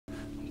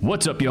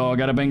What's up, y'all?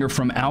 Got a banger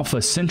from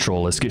Alpha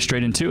Central. Let's get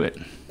straight into it.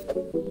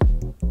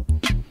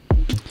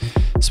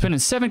 Spending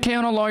 $7K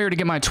on a lawyer to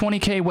get my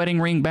 $20K wedding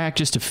ring back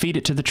just to feed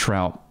it to the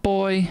trout.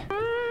 Boy,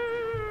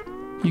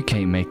 you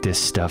can't make this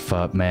stuff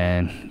up,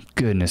 man.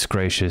 Goodness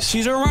gracious.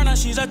 She's a runner,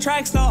 she's a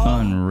track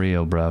star.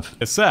 Unreal,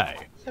 bruv.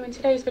 So in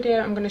today's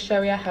video, I'm going to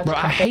show you how to... Bro,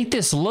 I hate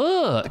this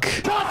look.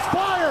 Shots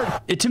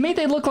fired! To me,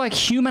 they look like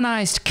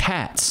humanized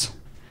cats.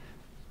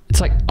 It's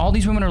like all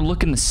these women are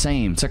looking the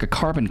same. It's like a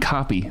carbon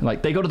copy.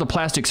 Like they go to the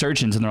plastic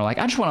surgeons and they're like,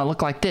 I just want to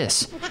look like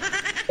this.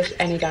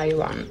 Any guy you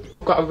want.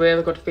 I've got a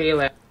really good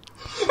feeling.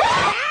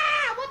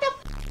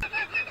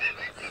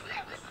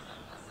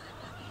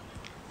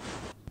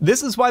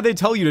 This is why they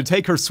tell you to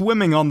take her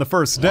swimming on the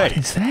first date. What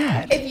is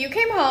that? If you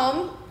came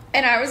home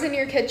and I was in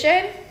your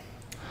kitchen,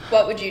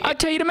 what would you do? I'd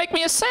tell you to make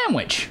me a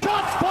sandwich.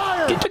 Shots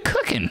fired! Get to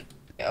cooking.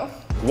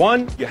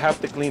 One, you have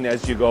to clean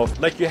as you go.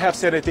 Like you have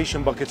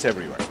sanitation buckets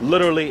everywhere.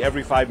 Literally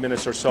every 5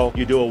 minutes or so,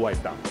 you do a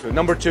wipe down.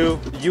 Number two,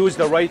 use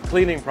the right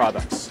cleaning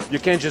products. You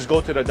can't just go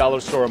to the dollar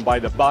store and buy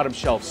the bottom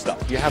shelf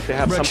stuff. You have to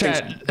have something.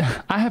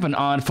 Chat, I have an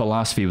odd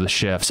philosophy with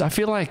chefs. I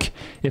feel like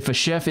if a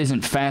chef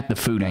isn't fat, the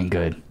food ain't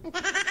good.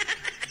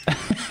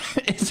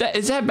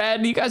 Is that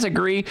bad? Do you guys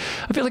agree?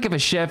 I feel like if a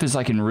chef is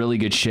like in really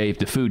good shape,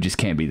 the food just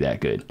can't be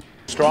that good.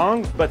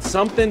 Strong, but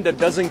something that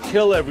doesn't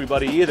kill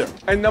everybody either.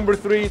 And number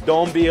three,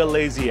 don't be a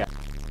lazy ass.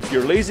 If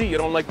you're lazy, you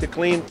don't like to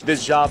clean,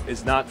 this job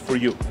is not for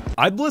you.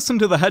 I'd listen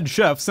to the head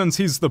chef since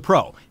he's the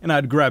pro, and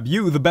I'd grab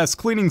you the best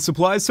cleaning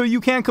supplies so you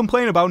can't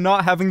complain about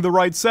not having the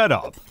right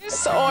setup.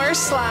 Or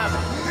slap.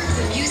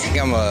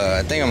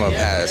 I think I'm a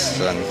pass,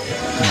 son.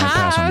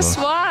 Pass?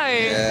 Why?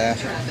 Yeah,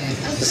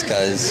 just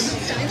cause.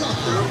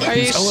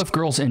 These OF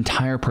girls'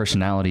 entire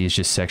personality is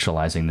just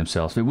sexualizing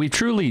themselves. But we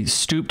truly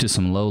stooped to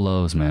some low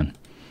lows, man.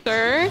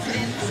 Sir?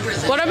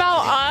 What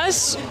about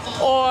us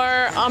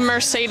or a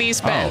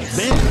Mercedes-Benz?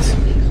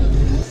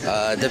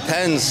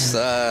 Depends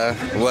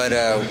what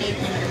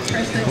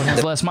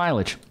has less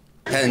mileage.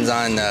 Depends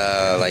on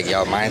like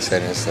y'all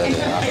mindset and stuff. You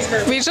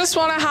know? We just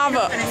want to have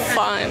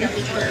fun.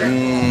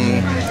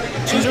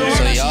 So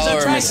y'all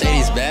are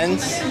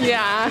Mercedes-Benz?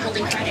 Yeah. I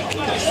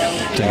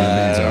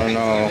don't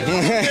know.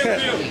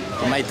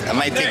 I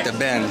might take the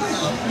Benz.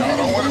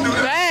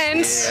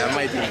 Benz? Yeah, I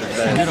might take the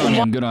Benz. Good on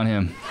him. Good on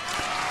him.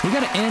 We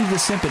gotta end the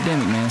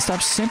simpidemic, man. Stop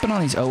simping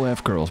on these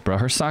OF girls, bro.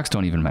 Her socks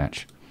don't even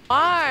match.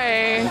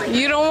 Why?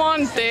 You don't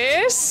want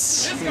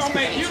this? This is gonna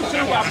make you too,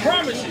 I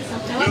promise you.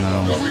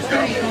 No.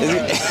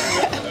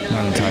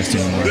 Not enticed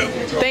anymore.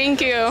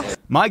 Thank you.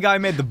 My guy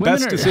made the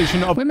best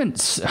decision of... Women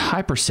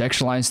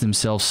hypersexualize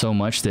themselves so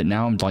much that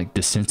now I'm like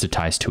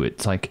desensitized to it.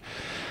 It's like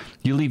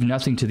you leave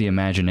nothing to the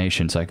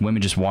imagination. It's like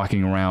women just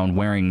walking around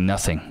wearing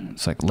nothing.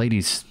 It's like,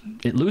 ladies,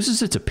 it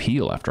loses its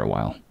appeal after a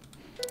while.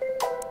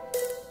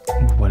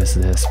 What is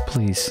this?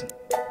 Please.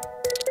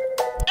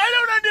 I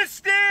don't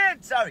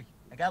understand! Sorry,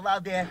 I got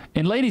loud there.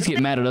 And ladies get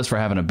mad at us for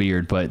having a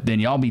beard, but then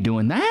y'all be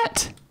doing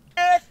that?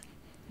 Math?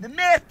 The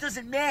math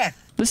doesn't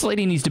math. This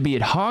lady needs to be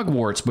at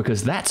Hogwarts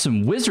because that's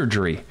some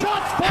wizardry.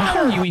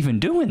 How are you even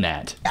doing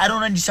that? I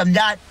don't understand.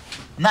 I'm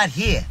not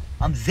here.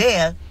 I'm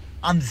there,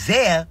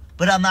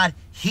 but I'm not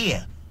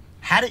here.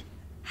 I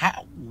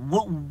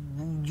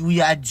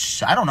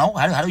don't know.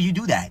 How do you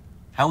do that?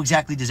 How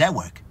exactly does that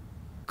work?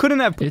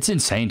 Couldn't have... It's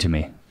insane to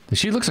me.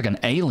 She looks like an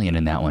alien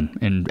in that one.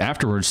 And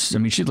afterwards, I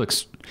mean, she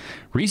looks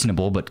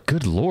reasonable, but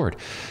good Lord.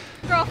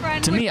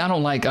 Girlfriend. To me, I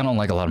don't like a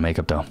lot of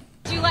makeup, though.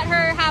 Did you let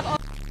her have a...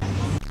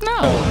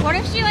 No. What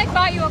if she, like,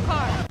 bought you a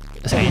car?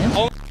 Sam?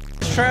 Oh,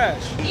 it's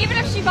trash. Even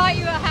if she bought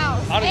you a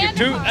house. I don't get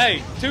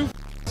two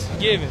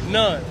give it,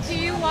 none. Do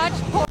you watch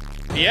porn?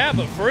 Yeah,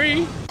 but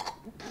free.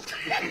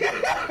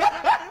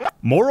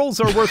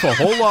 Morals are worth a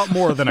whole lot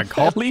more than a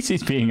call. At least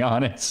he's being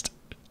honest.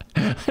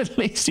 At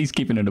least he's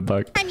keeping it a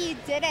buck. Time you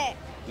did it.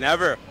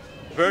 Never.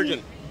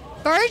 Virgin.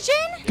 Virgin?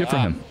 Good for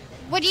him.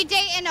 Would you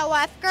date an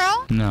OF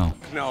girl? No.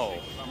 No.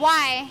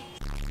 Why?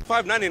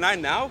 $5.99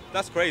 now?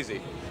 That's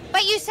crazy.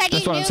 But you said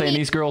That's you what I'm saying. me.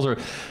 These girls are,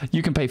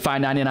 you can pay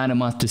 $5.99 a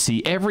month to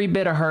see every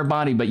bit of her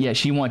body, but yet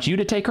she wants you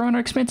to take her on her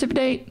expensive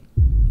date?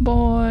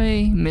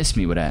 Boy, miss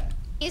me with that.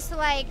 He's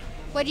like,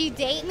 would you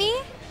date me?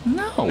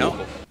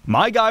 No.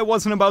 My guy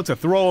wasn't about to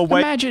throw away...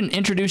 Imagine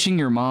introducing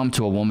your mom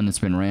to a woman that's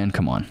been ran.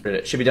 Come on.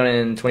 It should be done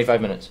in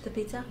 25 minutes. The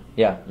pizza?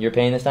 Yeah, you're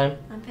paying this time?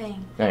 I'm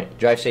paying. Alright,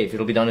 drive safe.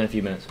 It'll be done in a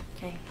few minutes.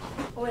 Okay.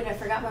 Oh wait, I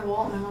forgot my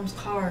wallet in my mom's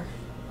car.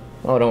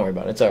 Oh, don't worry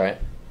about it. It's alright.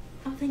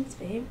 Oh, thanks,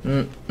 babe.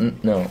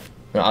 No,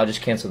 I'll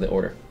just cancel the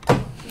order.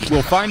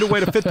 We'll find a way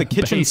to fit the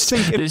kitchen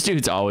sink. This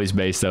dude's always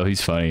based, though.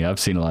 He's funny. I've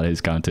seen a lot of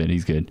his content.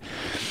 He's good.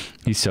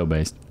 He's so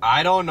based.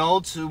 I don't know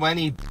too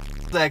many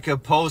that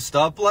could post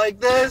up like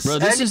this. Bro,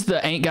 this is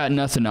the ain't got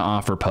nothing to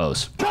offer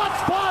pose.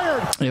 Shots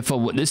fired!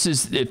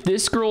 If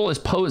this girl is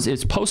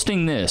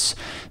posting this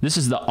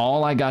is the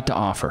all I got to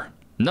offer.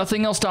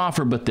 Nothing else to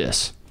offer but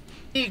this.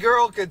 Any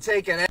girl could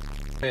take an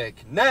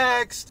pic.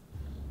 Next.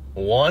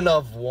 One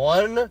of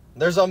one?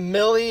 There's a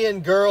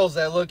million girls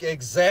that look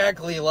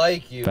exactly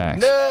like you.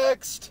 Facts.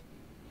 Next.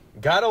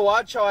 Gotta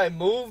watch how I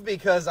move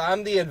because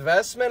I'm the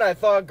investment. I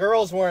thought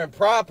girls weren't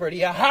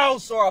property. A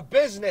house or a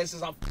business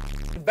is a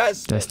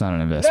investment. That's not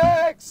an investment.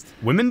 Next!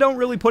 Women don't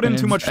really put in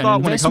too much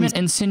thought when it comes. Investment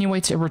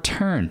insinuates a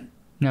return.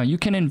 Now, you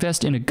can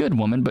invest in a good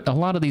woman, but a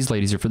lot of these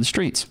ladies are for the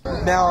streets.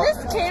 Now,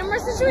 This camera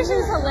situation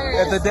is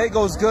hilarious. if the date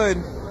goes good,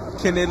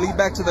 can it lead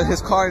back to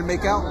his car and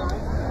make out?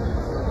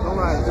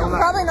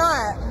 Probably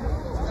not.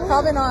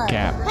 Probably not.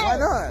 Cap. Why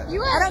not?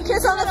 I don't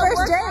kiss on the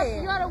first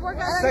date. You gotta work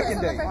on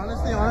Second date.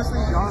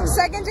 Honestly,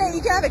 Second date,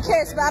 you can have a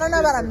kiss, but I don't know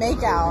about a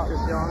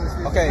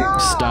makeout. Okay.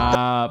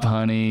 Stop,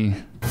 honey.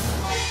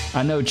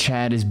 I know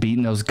Chad is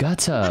beating those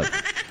guts up.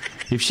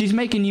 If she's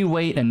making you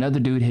wait, another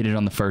dude hit it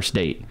on the first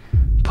date.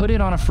 Put it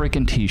on a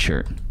freaking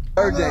t-shirt.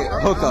 Third date,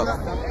 hookup.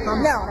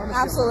 No,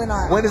 absolutely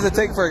not. When does it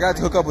take for a guy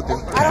to hook up with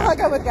you? I don't hook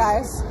up with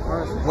guys.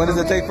 When does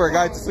it take for a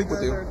guy to sleep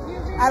with you?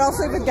 I don't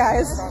sleep with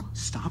guys.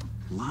 Stop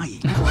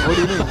lying. What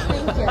do you mean?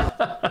 Thank you.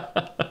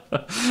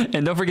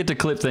 And don't forget to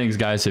clip things,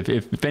 guys.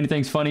 If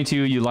anything's funny to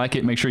you, you like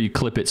it, make sure you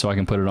clip it so I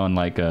can put it on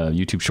like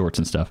YouTube Shorts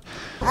and stuff.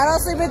 I don't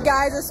sleep with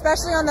guys,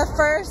 especially on the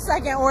first,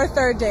 second, or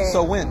third date.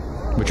 So when?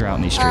 But you're out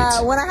in these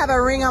streets. When I have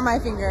a ring on my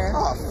finger.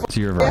 So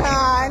you're a virgin. Yeah,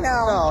 I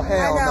know. No,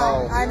 hell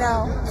no. I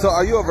know. So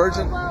are you a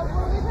virgin?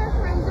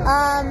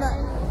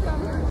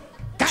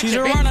 She's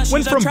a runner.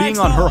 Went from being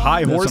on her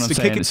high horse to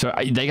kicking. So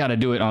they got to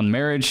do it on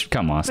marriage.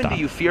 Come on, stop. Do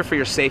you fear for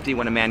your safety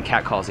when a man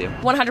catcalls you?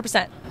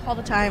 100%. All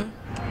the time.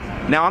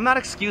 Now, I'm not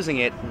excusing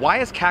it. Why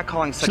is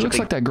catcalling such She a looks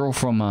big like that girl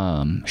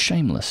from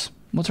Shameless.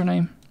 What's her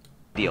name?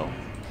 deal?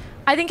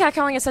 I think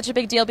catcalling is such a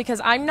big deal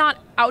because I'm not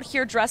out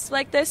here dressed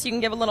like this. You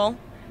can give a little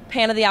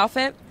pan of the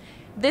outfit.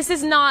 This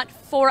is not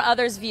for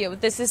others' view.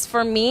 This is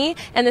for me,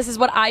 and this is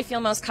what I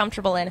feel most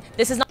comfortable in.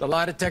 This is not The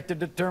lie detector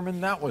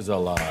determined that was a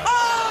lie.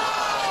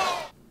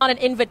 on an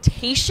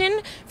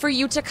invitation for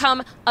you to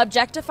come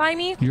objectify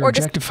me. You're or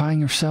objectifying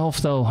yourself,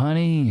 though,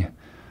 honey.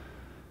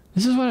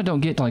 This is what I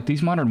don't get. Like,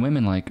 these modern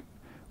women, like,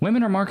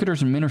 women are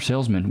marketers and men are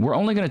salesmen. We're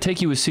only going to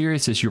take you as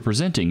serious as you're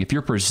presenting. If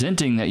you're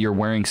presenting that you're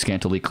wearing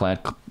scantily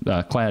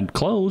clad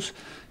clothes,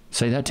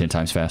 say that 10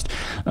 times fast,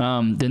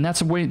 then that's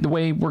the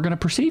way we're going to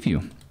perceive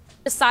you.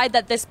 decide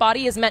that this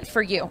body is meant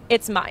for you.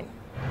 It's mine.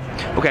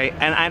 Okay,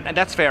 and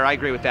that's fair. I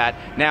agree with that.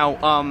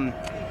 Now,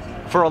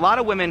 for a lot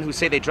of women who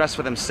say they dress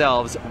for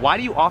themselves, why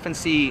do you often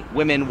see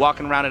women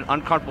walking around in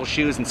uncomfortable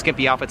shoes and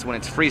skimpy outfits when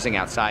it's freezing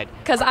outside?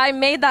 Because I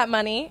made that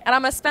money, and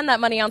I'm going to spend that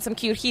money on some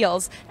cute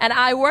heels, and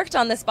I worked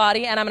on this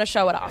body, and I'm going to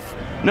show it off.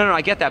 No,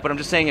 I get that, but I'm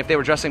just saying if they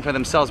were dressing for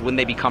themselves, wouldn't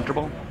they be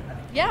comfortable?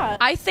 Yeah.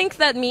 I think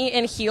that me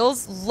in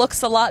heels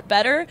looks a lot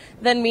better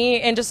than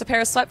me in just a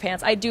pair of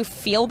sweatpants. I do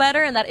feel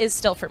better, and that is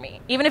still for me.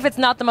 Even if it's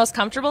not the most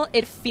comfortable,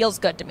 it feels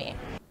good to me.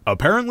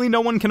 Apparently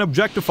no one can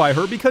objectify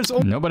her because...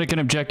 Nobody can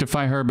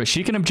objectify her, but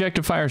she can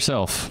objectify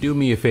herself. Do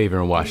me a favor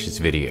and watch this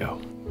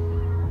video.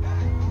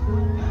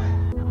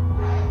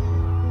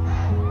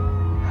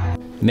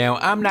 Now,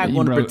 I'm not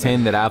going to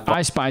pretend that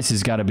Ice Spice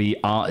has got to be...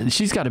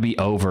 she's got to be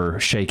over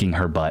shaking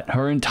her butt.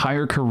 Her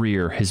entire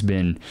career has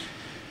been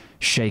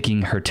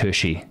shaking her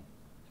tushy.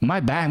 My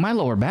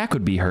lower back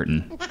would be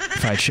hurting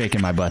if I'd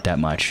shaken my butt that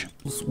much.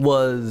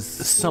 Was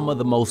some of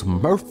the most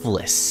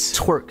mirthless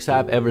twerks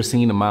I've ever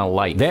seen in my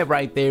life. That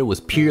right there was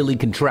purely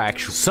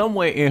contractual.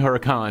 Somewhere in her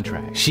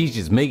contract, she's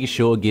just making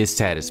sure it gets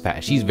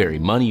satisfied. She's very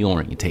money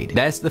orientated.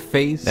 That's the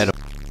face that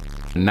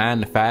a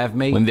 9 to 5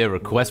 make when their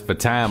request for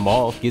time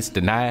off gets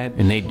denied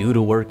and they do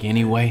the work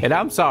anyway. And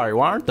I'm sorry,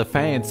 why aren't the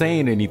fans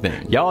saying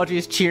anything? Y'all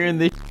just cheering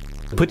this.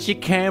 Put your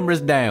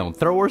cameras down,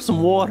 throw her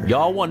some water.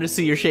 Y'all want to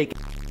see her shake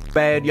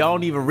bad. Y'all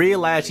don't even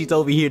realize she's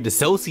over here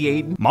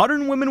dissociating.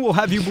 Modern women will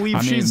have you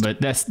believe she's... but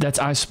that's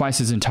Ice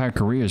Spice's entire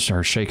career is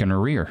her shaking her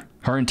rear.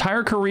 Her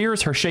entire career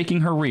is her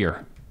shaking her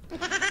rear.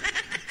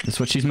 That's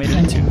what she's made it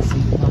into.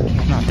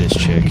 Not this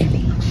chick.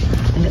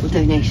 A little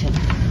donation.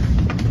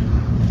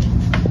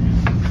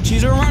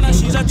 She's a runner,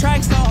 she's a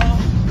track star.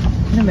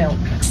 The milk.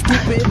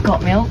 Stupid.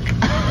 Got milk.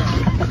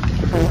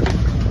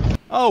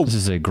 Oh. This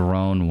is a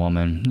grown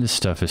woman. This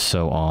stuff is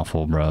so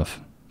awful, bruv.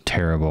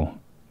 Terrible.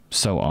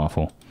 So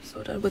awful.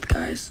 So done with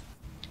guys.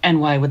 And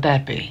why would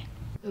that be?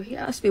 So he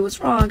asked me what's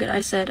wrong, and I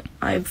said,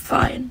 I'm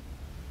fine.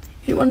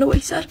 You wanna know what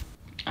he said?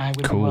 I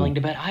would be willing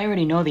to bet I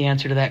already know the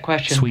answer to that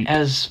question,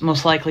 as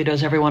most likely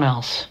does everyone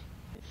else.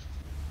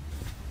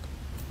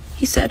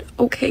 He said,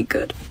 okay,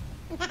 good.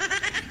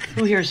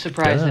 Who here is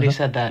surprised that he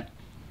said that?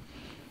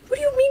 What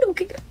do you mean,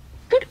 okay,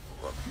 good?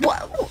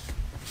 What?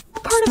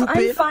 Part of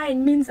I'm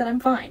fine means that I'm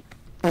fine.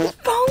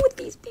 What's wrong with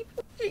these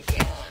people?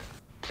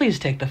 Please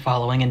take the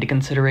following into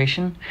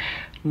consideration.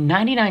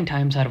 99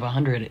 times out of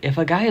 100, if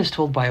a guy is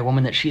told by a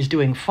woman that she's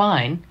doing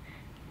fine,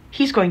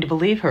 he's going to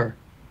believe her.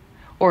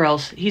 Or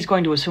else he's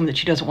going to assume that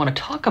she doesn't want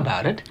to talk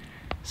about it,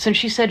 since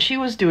she said she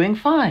was doing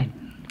fine.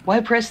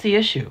 Why press the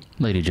issue?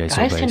 Lady J.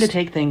 Guys tend to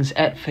take things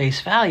at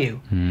face value.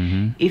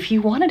 If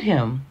you wanted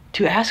him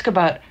to ask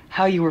about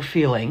how you were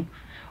feeling,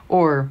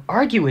 or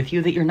argue with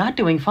you that you're not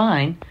doing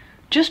fine,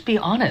 just be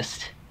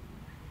honest.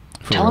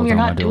 Tell him you're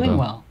not doing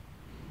well.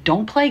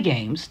 Don't play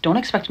games. Don't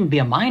expect him to be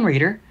a mind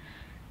reader.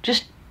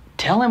 Just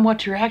tell him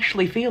what you're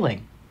actually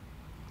feeling.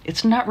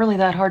 It's not really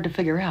that hard to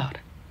figure out.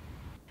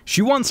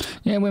 She wants...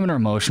 Yeah, women are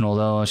emotional,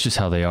 though. It's just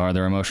how they are.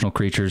 They're emotional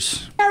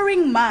creatures. A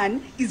caring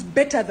man is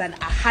better than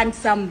a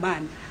handsome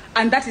man.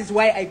 And that is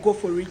why I go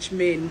for rich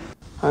men.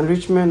 And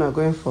rich men are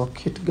going for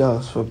cute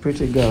girls, for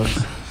pretty girls.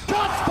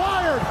 Shots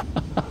fired!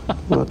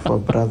 Not for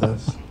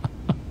brothers.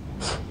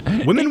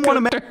 Women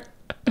want to...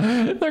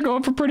 They're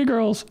going for pretty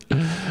girls.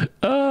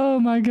 Oh,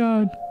 my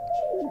God.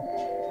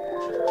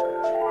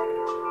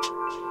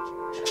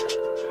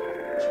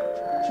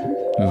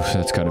 Oof,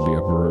 that's got to be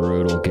a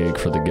brutal gig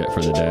for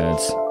the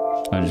dads.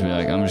 I'd just be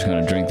like, I'm just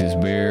gonna drink this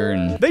beer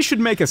and they should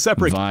make a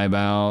separate vibe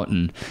out.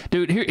 And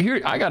dude,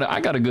 here I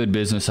got a good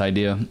business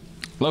idea.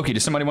 Loki,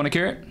 does somebody want to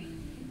carrot?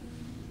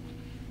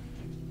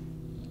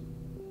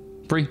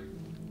 Free.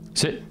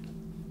 Sit.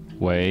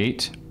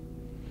 Wait.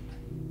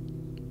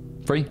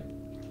 Free.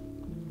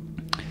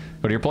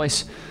 Go to your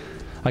place.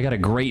 I got a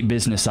great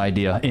business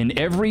idea. In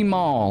every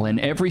mall, in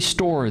every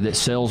store that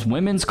sells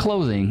women's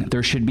clothing,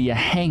 there should be a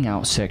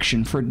hangout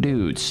section for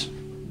dudes.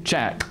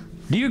 Chat,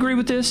 do you agree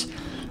with this?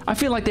 I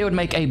feel like they would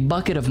make a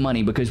bucket of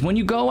money because when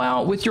you go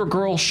out with your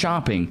girls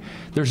shopping,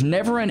 there's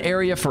never an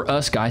area for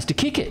us guys to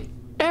kick it.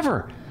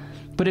 Ever.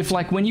 But if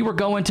like when you were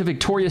going to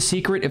Victoria's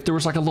Secret, if there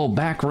was like a little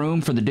back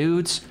room for the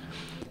dudes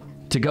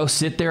to go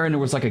sit there and there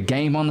was like a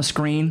game on the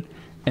screen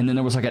and then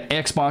there was like an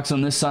Xbox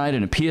on this side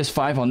and a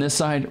PS5 on this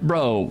side,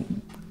 bro,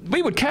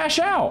 we would cash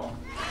out.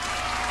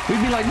 We'd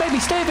be like, baby,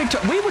 stay at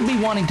Victoria. We would be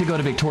wanting to go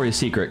to Victoria's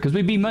Secret because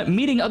we'd be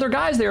meeting other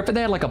guys there. If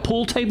they had like a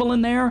pool table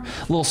in there,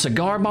 a little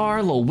cigar bar,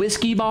 a little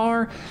whiskey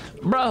bar.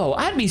 Bro,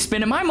 I'd be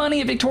spending my money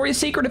at Victoria's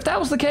Secret if that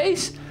was the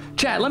case.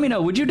 Chat, let me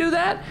know. Would you do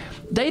that?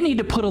 They need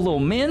to put a little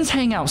men's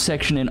hangout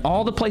section in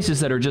all the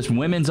places that are just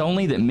women's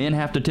only that men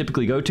have to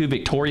typically go to.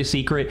 Victoria's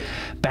Secret,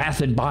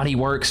 Bath and Body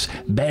Works,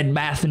 Bed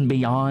Bath and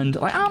Beyond.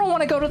 Like, I don't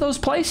want to go to those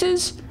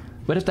places.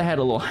 But if they had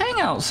a little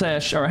hangout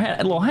sesh or a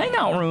little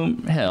hangout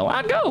room, hell,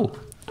 I'd go.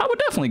 I would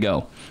definitely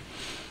go.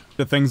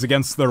 The things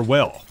against their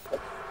will.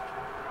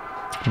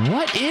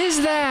 What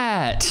is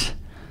that?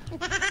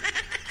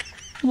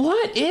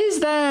 What is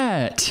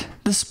that?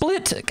 The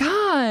split?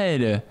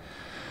 God.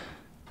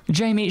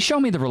 Jamie, show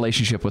me the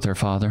relationship with her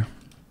father.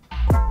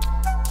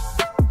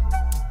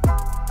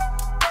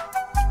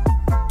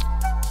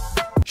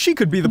 She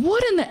could be the...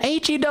 What in the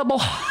HE double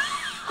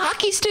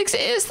hockey sticks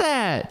is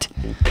that?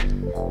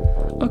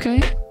 Okay.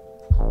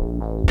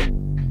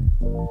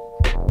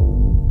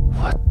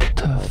 What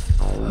the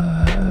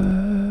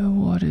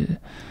what is...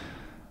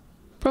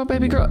 Bro,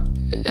 baby girl.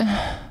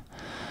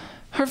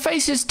 Her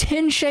face is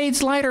 10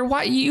 shades lighter.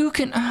 Why you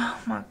can... Oh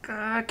my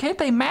God. Can't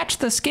they match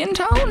the skin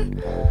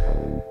tone?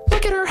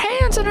 Look at her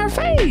hands and her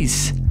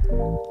face.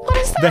 What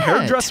is that? The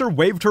hairdresser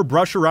waved her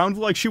brush around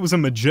like she was a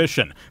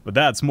magician, but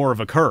that's more of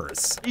a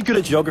curse. Are you good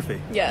at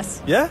geography?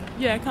 Yes. Yeah?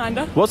 Yeah,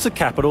 kinda. What's the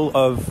capital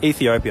of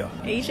Ethiopia?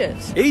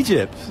 Egypt.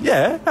 Egypt?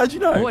 Yeah? How'd you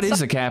know? What is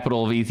the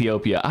capital of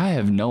Ethiopia? I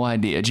have no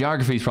idea.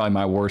 Geography is probably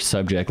my worst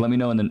subject. Let me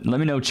know let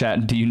me know,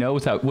 chat. Do you know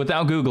without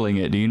Googling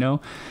it? Do you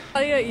know?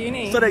 Study at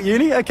uni. Study at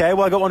uni? Okay,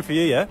 well I got one for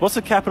you, yeah? What's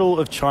the capital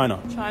of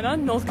China? China?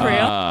 North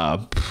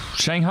Korea?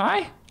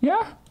 Shanghai?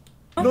 Yeah?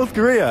 North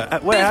Korea?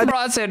 Wait,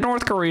 I said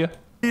North Korea.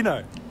 You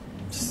know.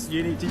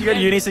 Uni. Did you go to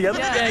uni together?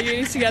 Yeah,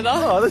 uni together.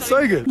 Oh, that's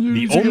so good.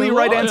 The only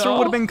right answer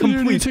would have been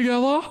complete.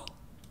 Together?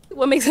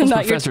 What makes him Those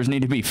not professors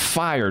need to be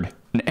fired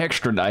and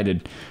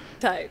extradited.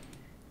 type?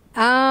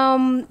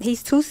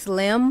 He's too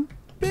slim,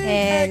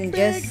 and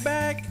just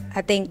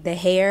I think the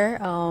hair.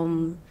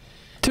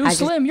 Too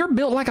slim. You're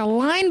built like a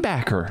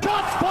linebacker.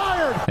 Shots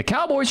fired! The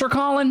Cowboys are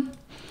calling.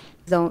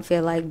 Don't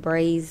feel like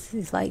braids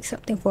is like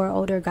something for an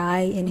older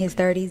guy in his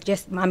 30s.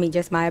 Just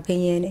my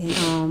opinion.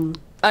 And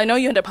I know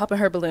you ended up popping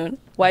her balloon.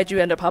 Why'd you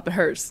end up popping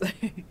hers?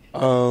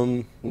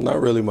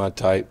 Not really my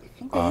type.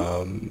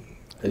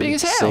 Big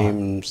as hell.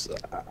 Seems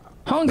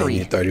hungry.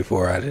 Being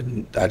 34, I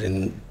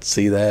didn't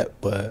see that,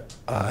 but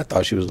I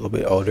thought she was a little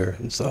bit older,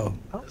 and so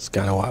that's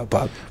kind of why I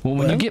popped. Well,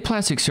 when you get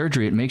plastic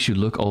surgery, it makes you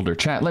look older.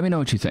 Chat, let me know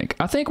what you think.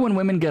 I think when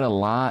women get a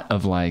lot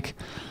of like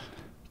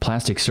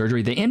plastic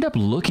surgery, they end up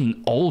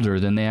looking older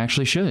than they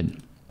actually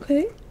should.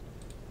 Okay.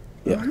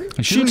 Yeah.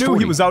 She knew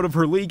he was out of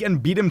her league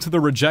and beat him to the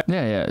reject.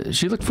 Yeah.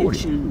 She looked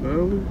 40.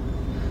 Bro.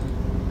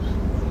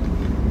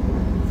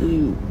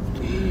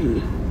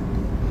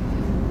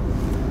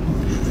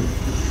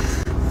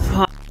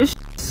 This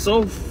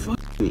so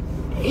fucking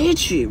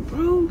itchy,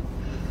 bro.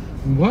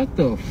 What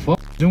the fuck?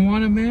 You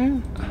want it,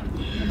 man?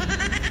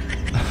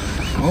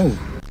 Oh,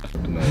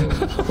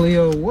 no.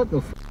 Cleo, what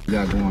the fuck you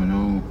got going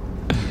on?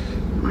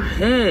 My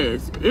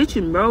head's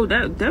itching, bro.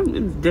 That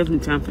was definitely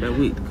time for that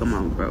week to come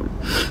on, bro.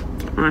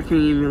 I can't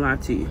even lie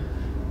to you.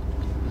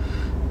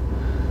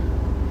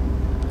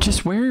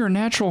 Just wear your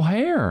natural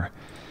hair.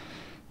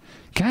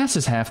 Cass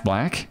is half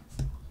black.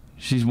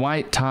 She's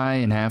white, tie,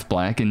 and half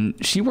black, and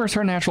she wears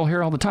her natural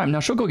hair all the time.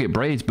 Now, she'll go get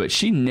braids, but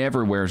she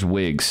never wears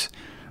wigs.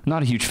 I'm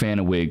not a huge fan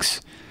of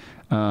wigs.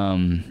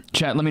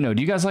 Chat, let me know.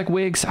 Do you guys like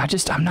wigs?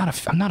 I'm not a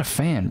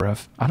fan,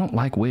 bruv. I don't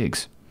like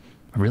wigs.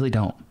 I really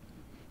don't.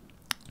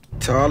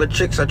 To all the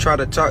chicks I tried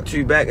to talk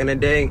to back in the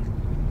day,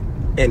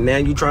 And now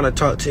you trying to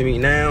talk to me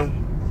now?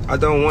 I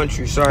don't want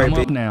you. Sorry, I'm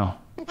baby. up now.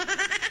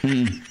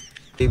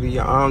 Baby,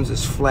 your arms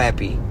is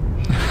flappy.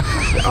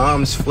 Your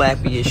arms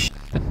flappy as shit.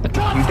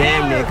 You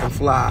damn near can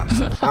fly.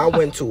 I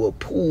went to a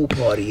pool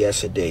party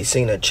yesterday.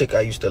 Seen a chick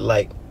I used to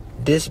like.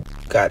 This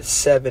got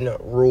 7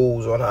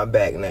 rules on her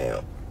back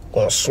now.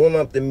 Gonna swim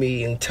up to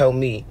me and tell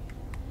me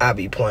I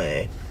be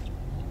playing.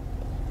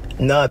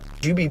 Nah,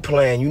 you be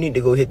playing. You need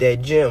to go hit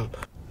that gym.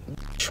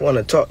 Just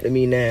wanna talk to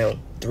me now.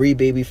 3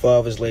 baby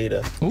fathers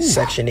later. Ooh.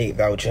 Section 8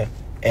 voucher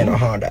and a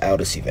Honda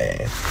Odyssey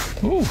van.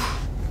 Ooh.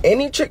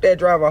 Any chick that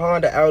drive a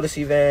Honda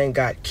Odyssey van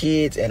got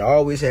kids and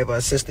always have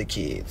her sister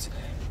kids.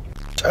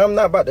 I'm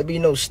not about to be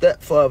no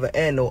stepfather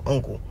and no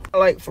uncle.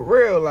 Like, for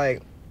real,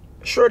 like,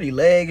 shorty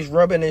legs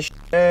rubbing and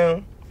shit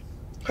down.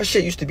 Her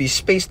shit used to be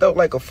spaced out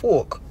like a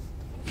fork.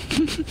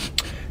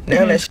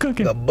 Now that's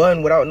cooking a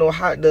bun without no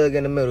hot dog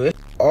in the middle. It's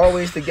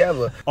always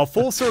together. A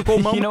full circle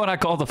moment. You know what I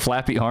call the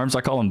flappy arms?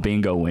 I call them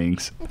bingo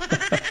wings.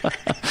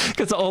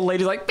 Because the old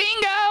lady's like,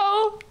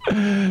 bingo!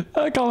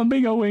 I call them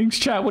bingo wings.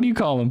 Chat, what do you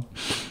call them?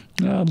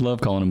 I love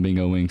calling them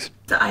bingo wings.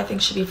 I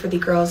think should be for the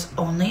girls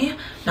only,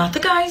 not the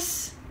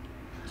guys.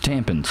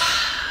 Tampons.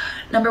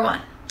 Number 1,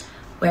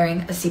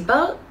 wearing a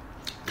seatbelt.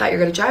 Thought you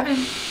were good at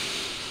driving.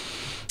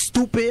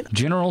 Stupid.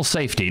 General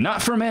safety,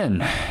 not for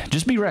men.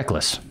 Just be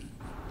reckless.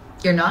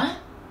 You're not?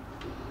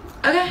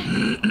 Okay.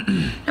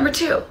 Number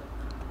 2,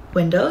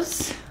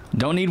 windows.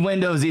 Don't need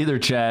windows either,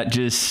 chat.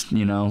 Just,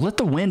 you know, let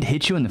the wind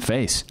hit you in the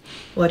face.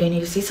 What do you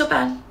need to see so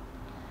bad?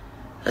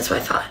 That's what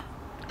I thought.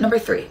 Number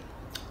 3,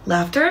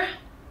 laughter.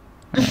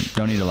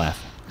 Don't need to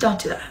laugh. Don't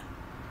do that.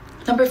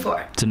 Number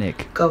 4, it's a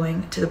Nick.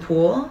 Going to the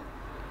pool.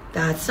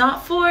 That's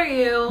not for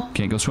you.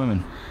 Can't go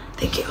swimming.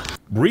 Thank you.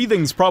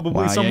 Breathing's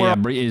probably somewhere.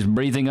 Yeah. Is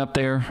breathing up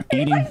there?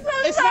 Eating? I'm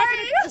so sorry.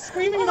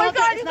 Oh my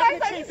God, you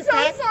guys, I'm so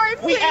sorry.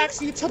 Please, we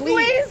asked you to leave.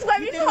 Please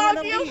let me talk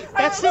to you.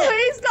 That's it.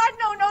 Please, God,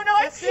 no,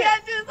 I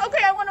can't do this.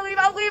 Okay, I want to leave.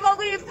 I'll leave.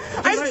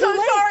 I'm so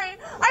sorry.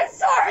 I'm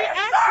sorry.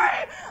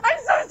 I'm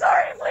so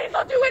sorry. Please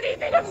don't do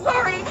anything. I'm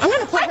sorry. I'm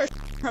gonna put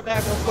her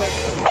bag real quick.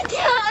 I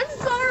can't. I'm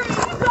sorry.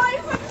 You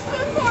guys, I'm so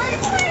sorry.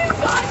 Please,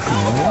 God.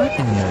 What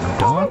in the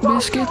dog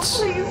biscuits?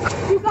 Please,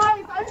 you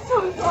guys, I'm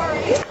so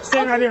sorry.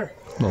 Stand right here.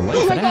 Well,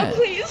 wait for that.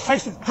 Please.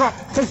 Face the truck.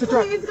 Face the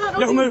truck. Please, God,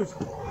 Don't move.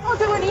 I'll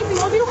do anything.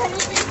 I'll do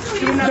anything.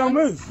 Please. Don't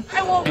move.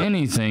 I won't.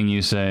 Anything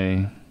you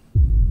say.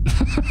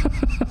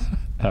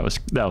 That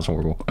was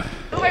horrible.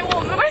 No, I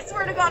won't move. I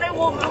swear to God, I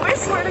won't move. I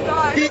swear to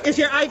God. Is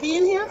your ID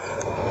in here?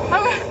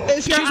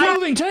 She's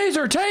moving.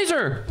 Taser.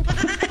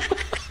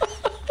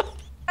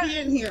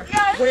 In here.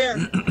 Yes. Where?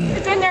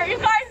 It's in there. You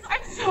guys,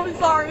 I'm so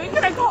sorry.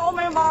 Can I call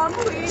my mom,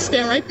 please?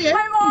 Stand right there.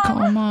 My mom.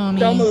 Call mommy.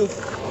 Don't move.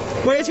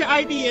 Where's your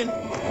ID in?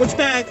 Which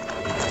bag?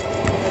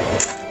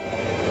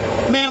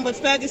 Ma'am,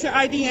 which bag is your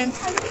ID in? I'm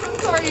so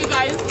sorry, you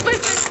guys.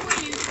 Listen,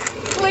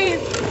 please.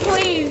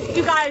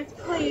 You guys,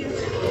 please.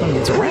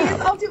 It's a wrap.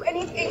 Please, I'll do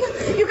anything.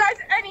 You guys,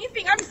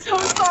 anything. I'm so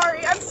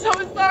sorry.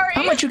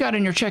 How much you got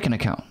in your checking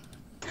account?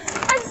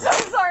 I'm so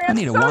sorry. I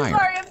need a wire.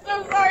 I'm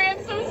so sorry.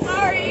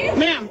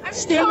 Ma'am,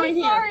 stand right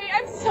here.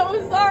 I'm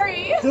so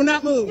sorry. Do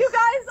not move. You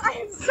guys, I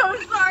am so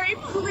sorry.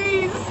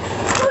 Please,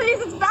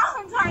 it's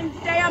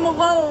Valentine's Day. I'm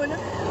alone.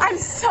 I'm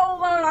so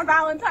alone on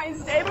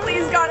Valentine's Day.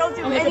 Please, God, I'll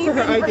do anything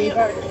for you.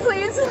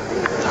 Please,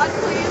 God,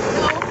 please,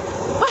 no.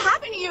 What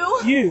happened to you?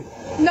 You.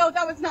 No,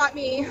 that was not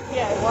me.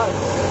 Yeah, it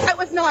was. That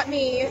was not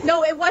me.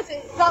 No, it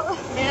wasn't.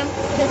 Ma'am,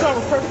 this all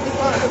was perfectly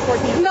fine before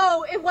you.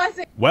 No, it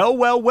wasn't.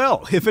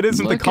 Well, if it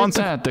isn't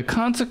the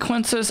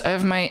consequences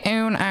of my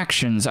own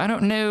actions. I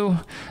don't know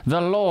the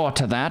law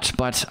to that,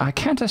 but I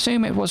can't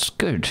assume it was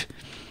good.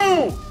 2,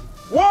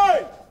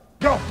 1,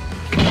 go.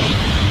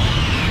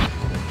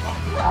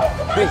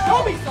 Hey,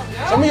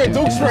 show me your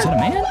Duke Is that a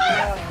man?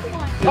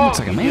 That looks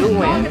like a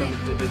man.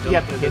 You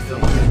have to kiss him.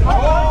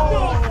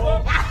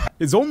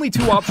 His only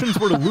 2 options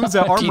were to lose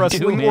at arm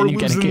wrestling or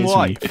lose in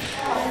life.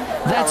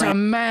 That's a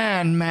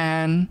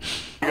man.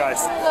 You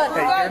guys,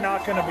 hey, you're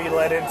not going to be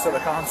let into the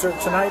concert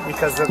tonight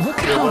because of look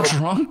how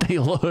drunk they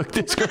look.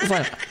 This girl's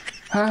like,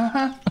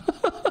 a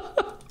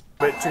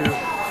bit too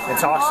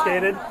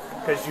intoxicated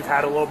because you've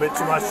had a little bit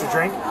too much to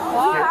drink. We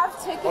have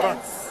tickets. Hold on.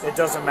 It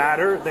doesn't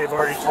matter. They've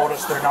already told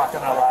us they're not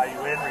going to allow you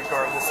in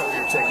regardless of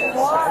your tickets.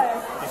 Why?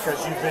 Okay?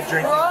 Because you've been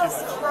drinking too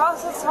much.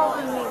 Ross is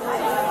helping me.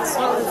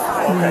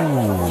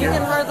 Okay. You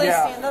can hardly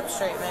stand up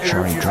straight, man.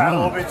 You've had a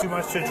little bit too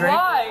much to drink.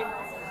 Why?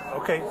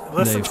 Okay,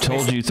 listen. They've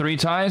told you 3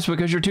 times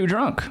because you're too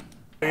drunk.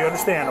 You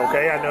understand,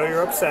 okay? I know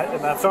you're upset,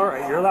 and that's all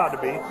right. You're allowed to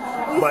be.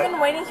 We've been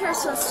waiting here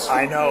since 2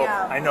 I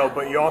know,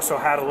 but you also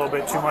had a little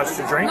bit too much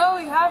to drink. No,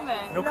 we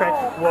haven't. Okay,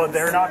 well,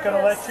 they're not going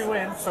to let you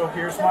in, so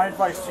here's my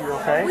advice to you,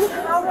 okay?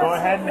 Go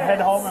ahead and head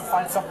home and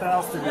find something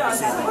else to do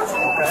this evening,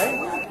 okay?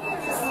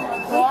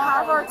 We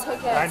have our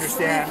tickets. I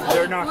understand.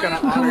 They're not going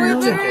to honor your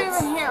We've been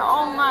tickets. even here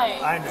all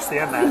night. I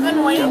understand that. We've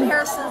been waiting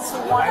here since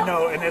 1. I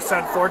know, and it's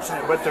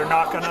unfortunate, but they're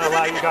not going to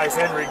allow you guys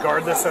in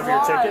regardless of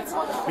your tickets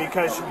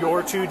because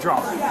you're too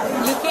drunk.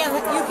 You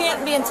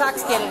can't be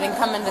intoxicated and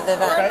come into the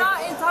event. We're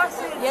not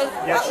intoxicated.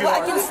 Yes, you I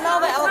are. can smell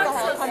the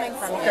alcohol coming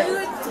from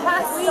you.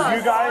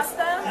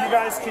 You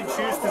guys can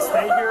choose to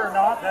stay here or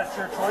not. That's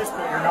your choice,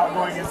 but you're not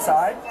going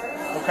inside.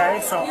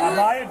 Okay, so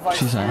my advice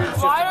to you is just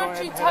to Why go don't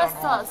ahead you and head test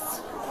on home.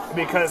 us?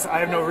 Because I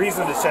have no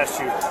reason to test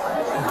you.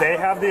 They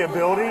have the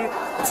ability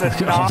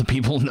to All not the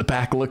people in the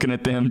back looking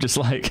at them just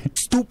like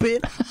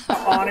stupid.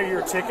 honor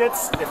your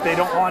tickets if they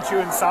don't want you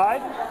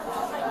inside.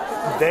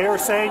 They are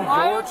saying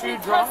you're too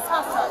drunk.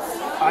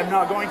 I'm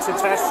not going to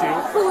test you.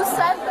 Who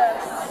said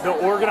this? The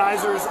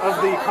organizers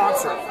of the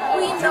concert.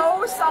 We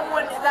know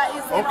someone that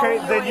is in Okay,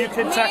 OU. then you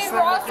can text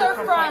them with your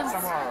complaint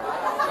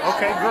tomorrow.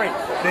 Okay, great.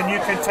 Then you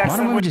can text why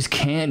them do we with just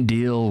can't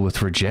deal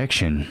with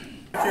rejection?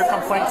 your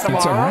complaint tomorrow.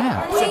 It's a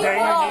wrap. Today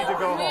you need to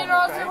go Me and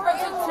home. Ross are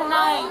working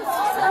tonight.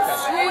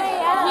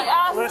 He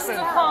asked us to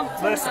come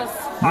to Listen.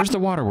 Where's the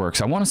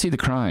waterworks? I want to see the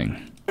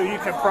crying. You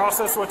can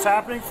process what's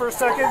happening for a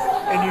second,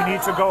 and you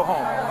need to go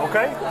home,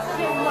 okay?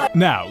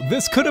 Now,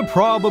 this could have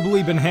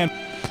probably been handled.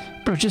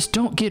 Bro, just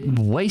don't get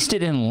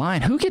wasted in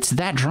line. Who gets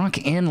that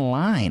drunk in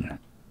line?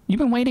 You've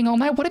been waiting all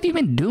night. What have you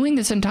been doing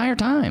this entire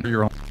time?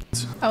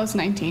 I was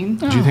 19.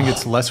 Do you think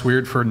it's less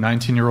weird for a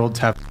 19-year-old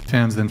to have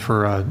fans than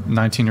for a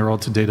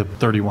 19-year-old to date a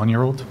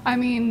 31-year-old? I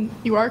mean,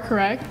 you are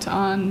correct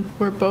on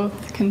we're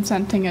both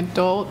consenting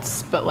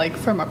adults, but like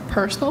from a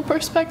personal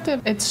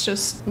perspective, it's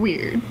just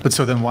weird. But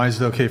so then why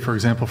is it okay, for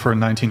example, for a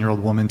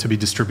 19-year-old woman to be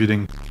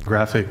distributing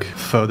graphic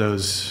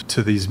photos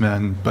to these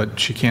men, but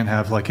she can't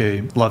have like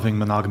a loving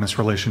monogamous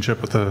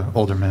relationship with an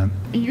older man?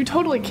 You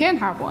totally can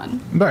have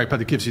one. Right,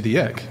 but it gives you the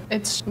ick.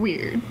 It's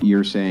weird.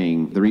 You're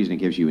saying the reason it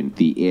gives you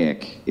the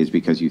ick is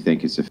because you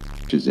think it's a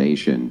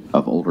fetishization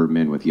of older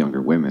men with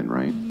younger women,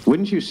 right?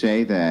 Wouldn't you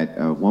say that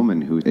a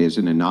woman who is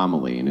an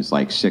anomaly and is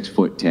like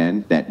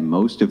 6'10", that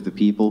most of the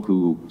people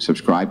who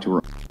subscribe to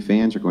her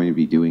fans are going to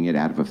be doing it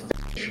out of a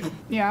fetish?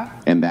 Yeah,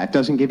 And that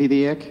doesn't give you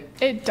the ick?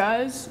 it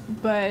does,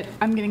 but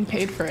I'm getting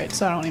paid for it,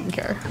 so I don't even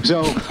care.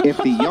 So if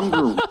the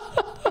younger...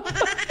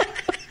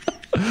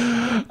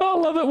 I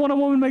love it when a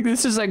woman makes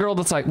this. Is that girl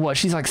that's like, what?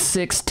 She's like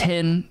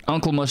 6'10".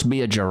 Uncle must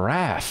be a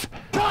giraffe.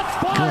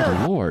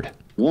 Good Lord.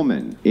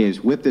 woman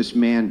is with this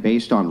man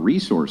based on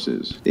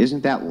resources,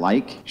 isn't that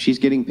like she's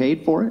getting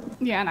paid for it?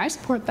 Yeah, and I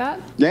support that.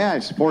 Yeah, I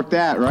support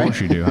that, right? Of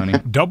course you do, honey.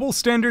 Double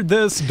standard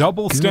this,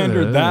 double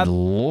standard that. Good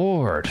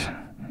Lord.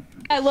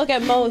 I look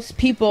at most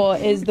people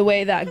is the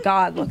way that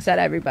God looks at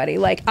everybody.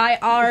 Like, I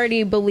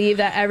already believe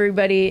that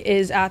everybody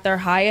is at their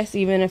highest,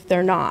 even if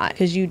they're not,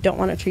 because you don't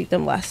want to treat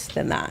them less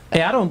than that.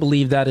 Hey, I don't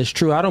believe that is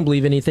true. I don't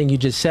believe anything you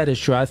just said is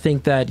true. I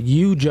think that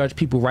you judge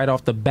people right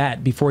off the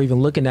bat before even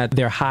looking at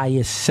their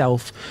highest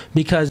self,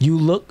 because you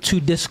look to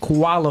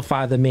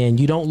disqualify the man.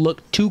 You don't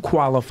look to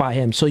qualify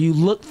him. So you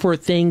look for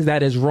things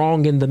that is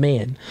wrong in the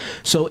man.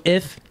 So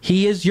if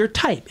he is your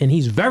type and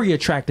he's very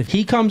attractive,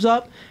 he comes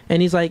up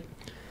and he's like,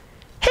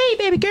 hey,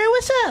 baby girl,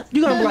 what's up?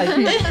 You're going to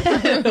be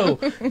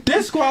like, ew,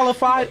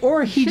 disqualified,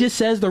 or he just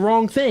says the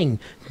wrong thing.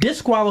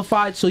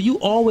 Disqualified, so you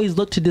always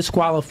look to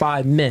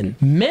disqualify men.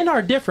 Men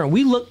are different.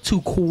 We look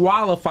to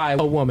qualify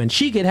a woman.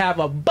 She could have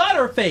a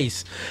butter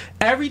face.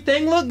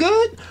 Everything look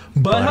good,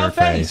 but her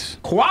face.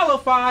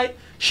 Qualified,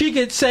 she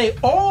could say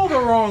all the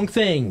wrong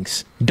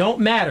things. Don't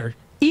matter.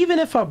 Even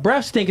if her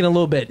breath's stinking a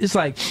little bit, it's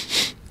like...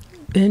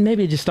 And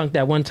maybe it just stunk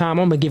that one time.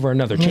 I'm going to give her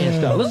another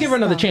chance, though. Let's give her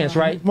another chance,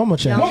 right? One more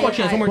chance. One more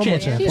chance, one more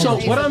chance. So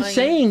what I'm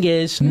saying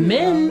is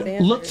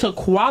men look to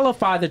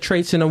qualify the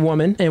traits in a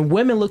woman, and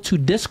women look to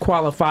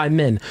disqualify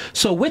men.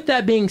 So with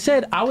that being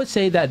said, I would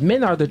say that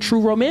men are the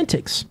true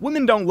romantics.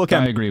 Women don't look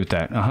at... I agree with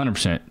that,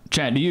 100%.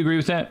 Chad, do you agree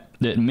with that?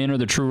 That men are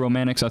the true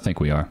romantics? I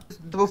think we are.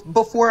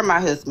 Before my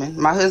husband.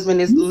 My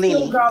husband is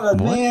Lenny.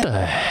 What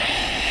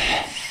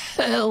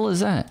the hell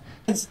is that?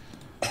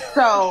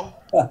 So,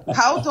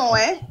 hold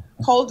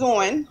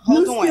on.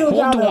 You still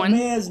got a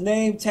man's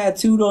name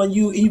tattooed on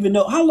you, even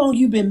though... How long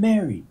you been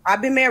married?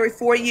 I've been married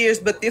 4 years,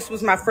 but this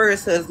was my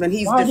first husband.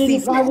 He's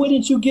deceased. Why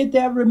wouldn't you get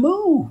that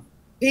removed?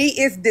 He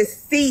is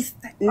deceased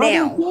now.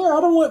 I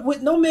don't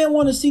want... No man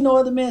want to see no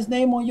other man's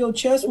name on your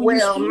chest when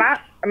well, my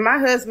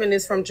husband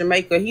is from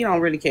Jamaica. He don't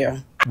really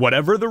care.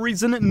 Whatever the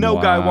reason,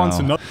 no guy wants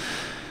to know.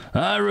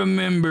 I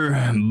remember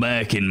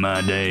back in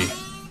my day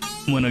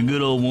when a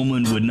good old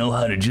woman would know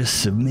how to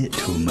just submit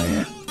to a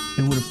man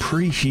and would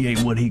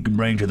appreciate what he could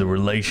bring to the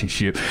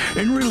relationship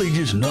and really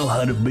just know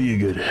how to be a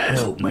good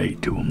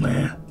helpmate to a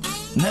man.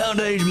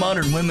 Nowadays,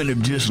 modern women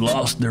have just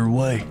lost their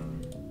way.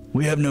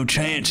 We have no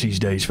chance these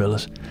days,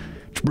 fellas.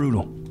 It's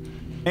brutal.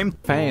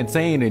 Fans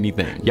saying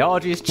anything. Y'all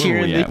just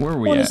cheering. Where are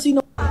we at?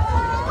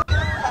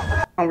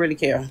 I don't really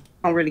care.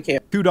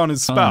 Dude on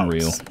his spouse.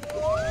 Unreal.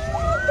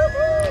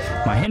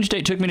 My hinge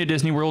date took me to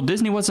Disney World.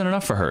 Disney wasn't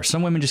enough for her.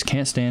 Some women just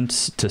can't stand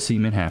to see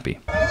men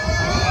happy.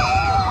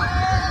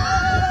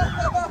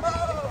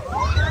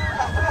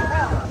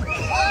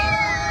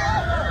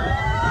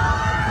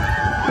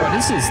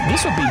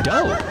 This would be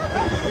dope.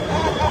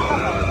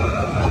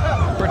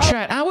 Bro,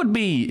 chat, I would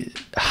be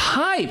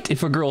hyped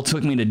if a girl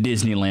took me to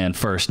Disneyland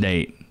first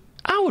date.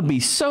 I would be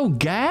so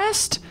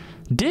gassed.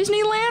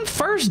 Disneyland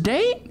first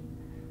date?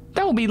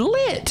 That would be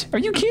lit. Are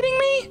you kidding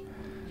me?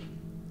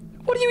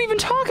 What are you even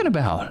talking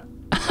about?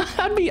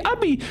 I'd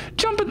be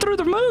jumping through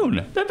the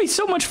moon. That'd be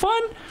so much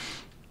fun.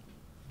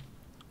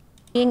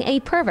 Being a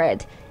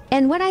pervert,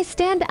 and when I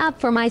stand up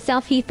for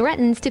myself, he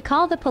threatens to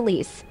call the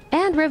police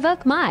and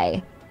revoke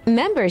my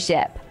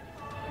membership.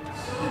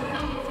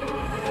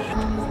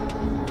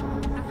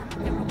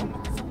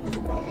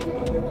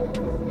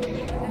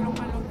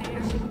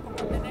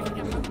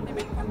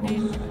 Do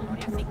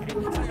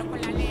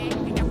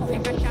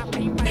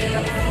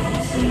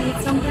you need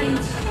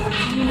something?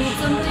 Do you need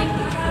something?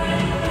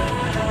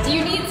 Do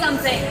you need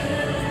something?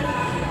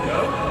 No.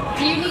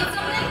 Do you need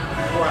something?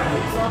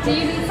 Do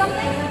you need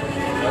something?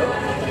 No.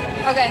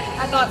 Okay,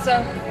 I thought so.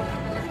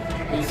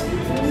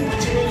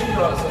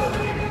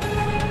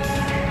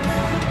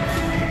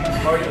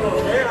 Are you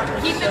okay?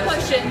 Keep it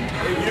pushing.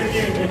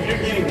 If you're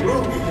getting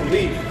rude, you can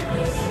leave.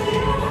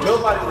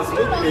 Nobody was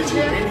looking at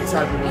you any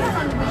type of way.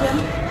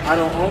 I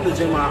don't own the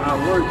gym. I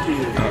work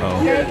here.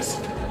 Uh-oh. Yes.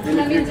 And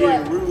That if you're means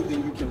getting what? rude,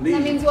 then you can leave.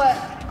 That means what?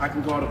 I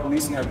can call the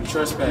police and have you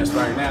trespass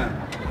right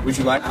now. Would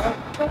you like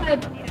that? Go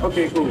ahead.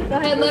 Okay, cool. Go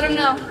ahead, let him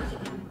know.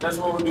 That's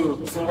what we'll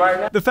do. So right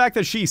now. The fact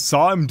that she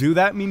saw him do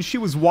that means she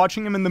was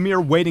watching him in the mirror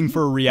waiting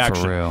for a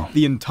reaction. For real.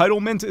 The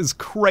entitlement is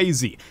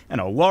crazy, and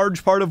a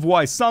large part of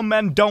why some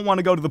men don't want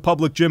to go to the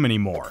public gym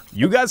anymore.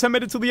 You guys have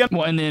made it to the end.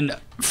 Well, and then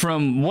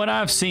from what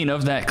I've seen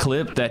of that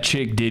clip, that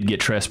chick did get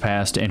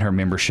trespassed and her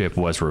membership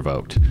was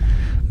revoked.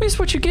 This is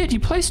what you get. You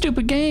play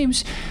stupid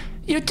games.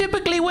 You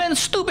typically win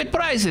stupid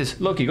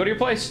prizes. Loki, go to your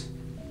place.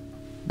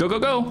 Go, go,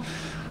 go.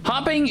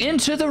 Hopping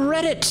into the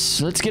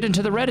Reddit. Let's get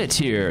into the Reddit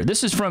here.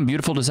 This is from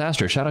Beautiful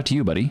Disaster. Shout out to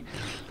you, buddy.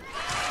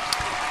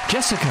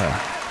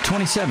 Jessica,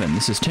 27.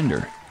 This is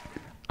Tinder.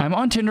 I'm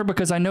on Tinder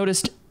because I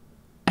noticed...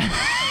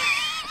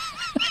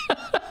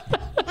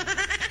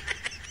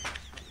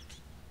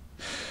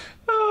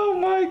 Oh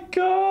my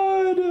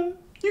God.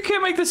 You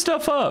can't make this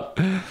stuff up.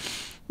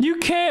 You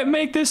can't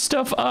make this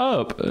stuff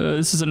up.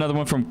 This is another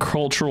one from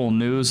Cultural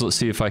News. Let's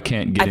see if I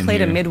can't get in here. I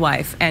played a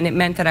midwife, and it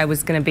meant that I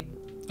was going to be...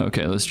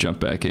 Okay, let's jump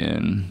back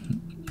in.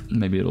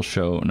 Maybe it'll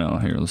show. No,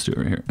 here, let's do it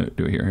right here.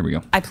 Do it here. Here we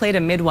go. I played a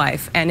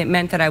midwife, and it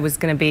meant that I was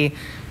going to be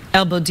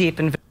elbow deep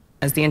in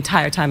as the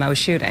entire time I was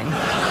shooting.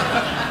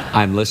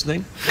 I'm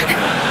listening.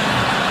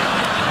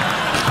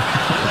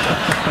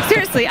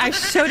 Seriously, I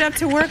showed up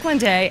to work one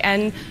day,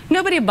 and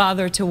nobody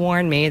bothered to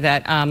warn me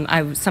that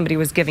somebody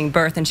was giving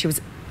birth, and she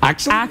was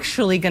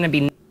actually going to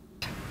be...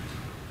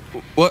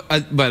 What?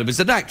 Well, it was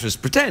an actress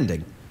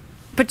pretending.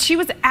 But she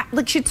was,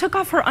 like, she took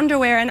off her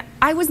underwear, and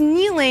I was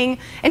kneeling,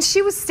 and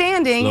she was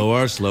standing.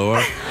 Slower, slower.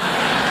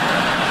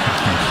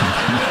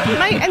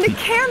 And the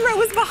camera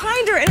was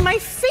behind her, and my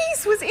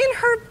face was in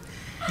her...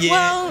 Yeah,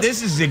 well,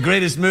 this is the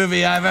greatest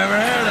movie I've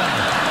ever heard of.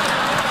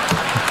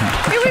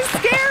 It was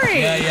scary.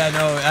 Yeah,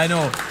 no, I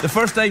know. The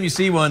first time you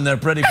see one, they're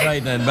pretty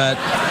frightening, but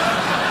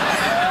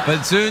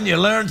soon you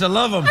learn to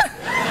love them.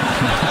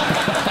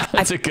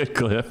 That's a good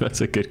clip.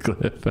 That's a good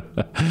clip.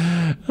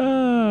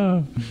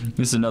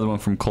 This is another one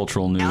from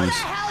Cultural News. Who the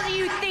hell do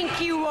you think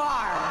you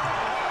are?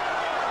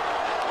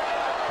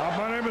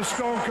 My name is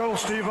Stone Cold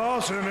Steve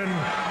Austin,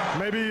 and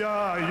maybe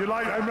you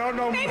like...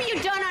 No. Maybe you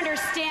don't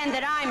understand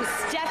that I'm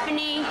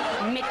Stephanie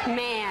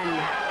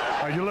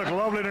McMahon. You look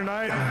lovely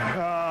tonight.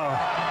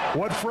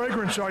 What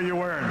fragrance are you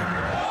wearing?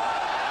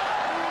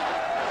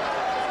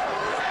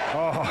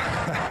 Oh,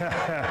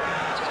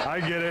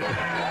 I get it.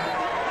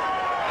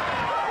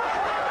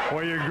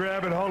 Well, you're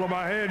grabbing hold of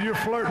my hand. You're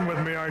flirting with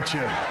me, aren't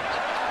you?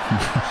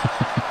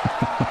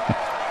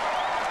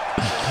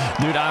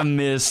 Dude, I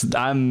miss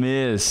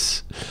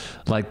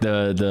like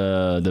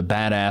the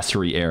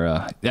badassery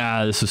era.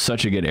 Yeah, this was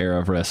such a good era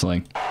of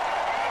wrestling.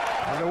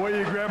 And the way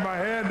you grab my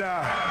hand,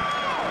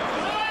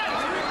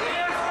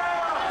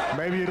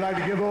 maybe you'd like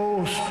to give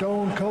old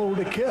Stone Cold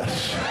a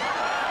kiss.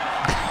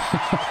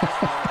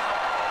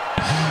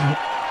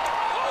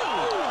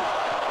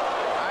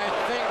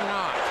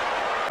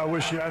 I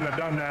wish you hadn't have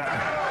done that.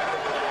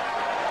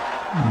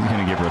 I'm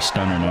gonna give her a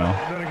stunner now.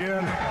 Then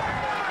again,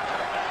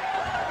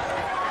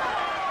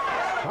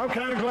 I'm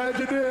kind of glad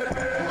you did.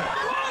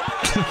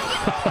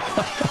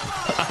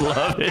 I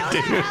love it,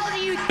 dude.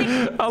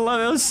 I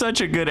love it. It was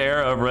such a good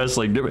era of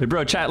wrestling.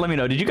 Bro, chat, let me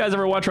know. Did you guys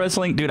ever watch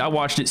wrestling? Dude, I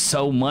watched it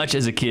so much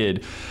as a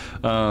kid.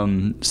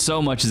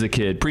 So much as a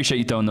kid. Appreciate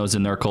you throwing those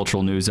in there,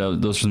 Cultural News.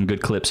 Those are some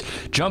good clips.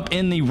 Jump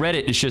in the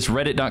Reddit. It's just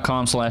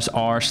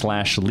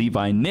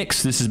reddit.com/r/Levi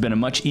Nicks. This has been a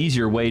much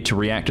easier way to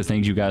react to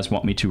things you guys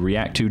want me to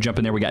react to. Jump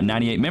in there. We got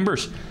 98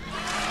 members.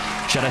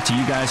 Shout out to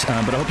you guys.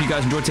 But I hope you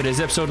guys enjoyed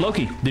today's episode.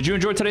 Loki, did you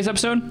enjoy today's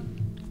episode?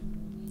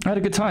 I had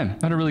a good time.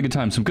 I had a really good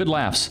time. Some good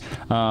laughs.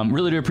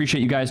 Really do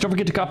appreciate you guys. Don't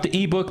forget to cop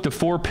the ebook, The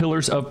 4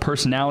 Pillars of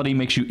Personality.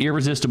 Makes you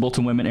irresistible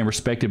to women and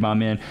respected by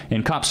men.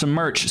 And cop some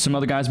merch. Some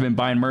other guys have been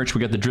buying merch.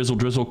 We got the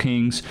Drizzle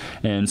Kings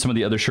and some of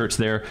the other shirts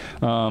there.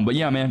 But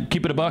yeah, man,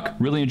 keep it a buck.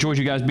 Really enjoyed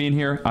you guys being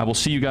here. I will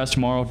see you guys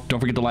tomorrow. Don't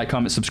forget to like,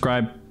 comment,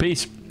 subscribe.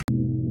 Peace.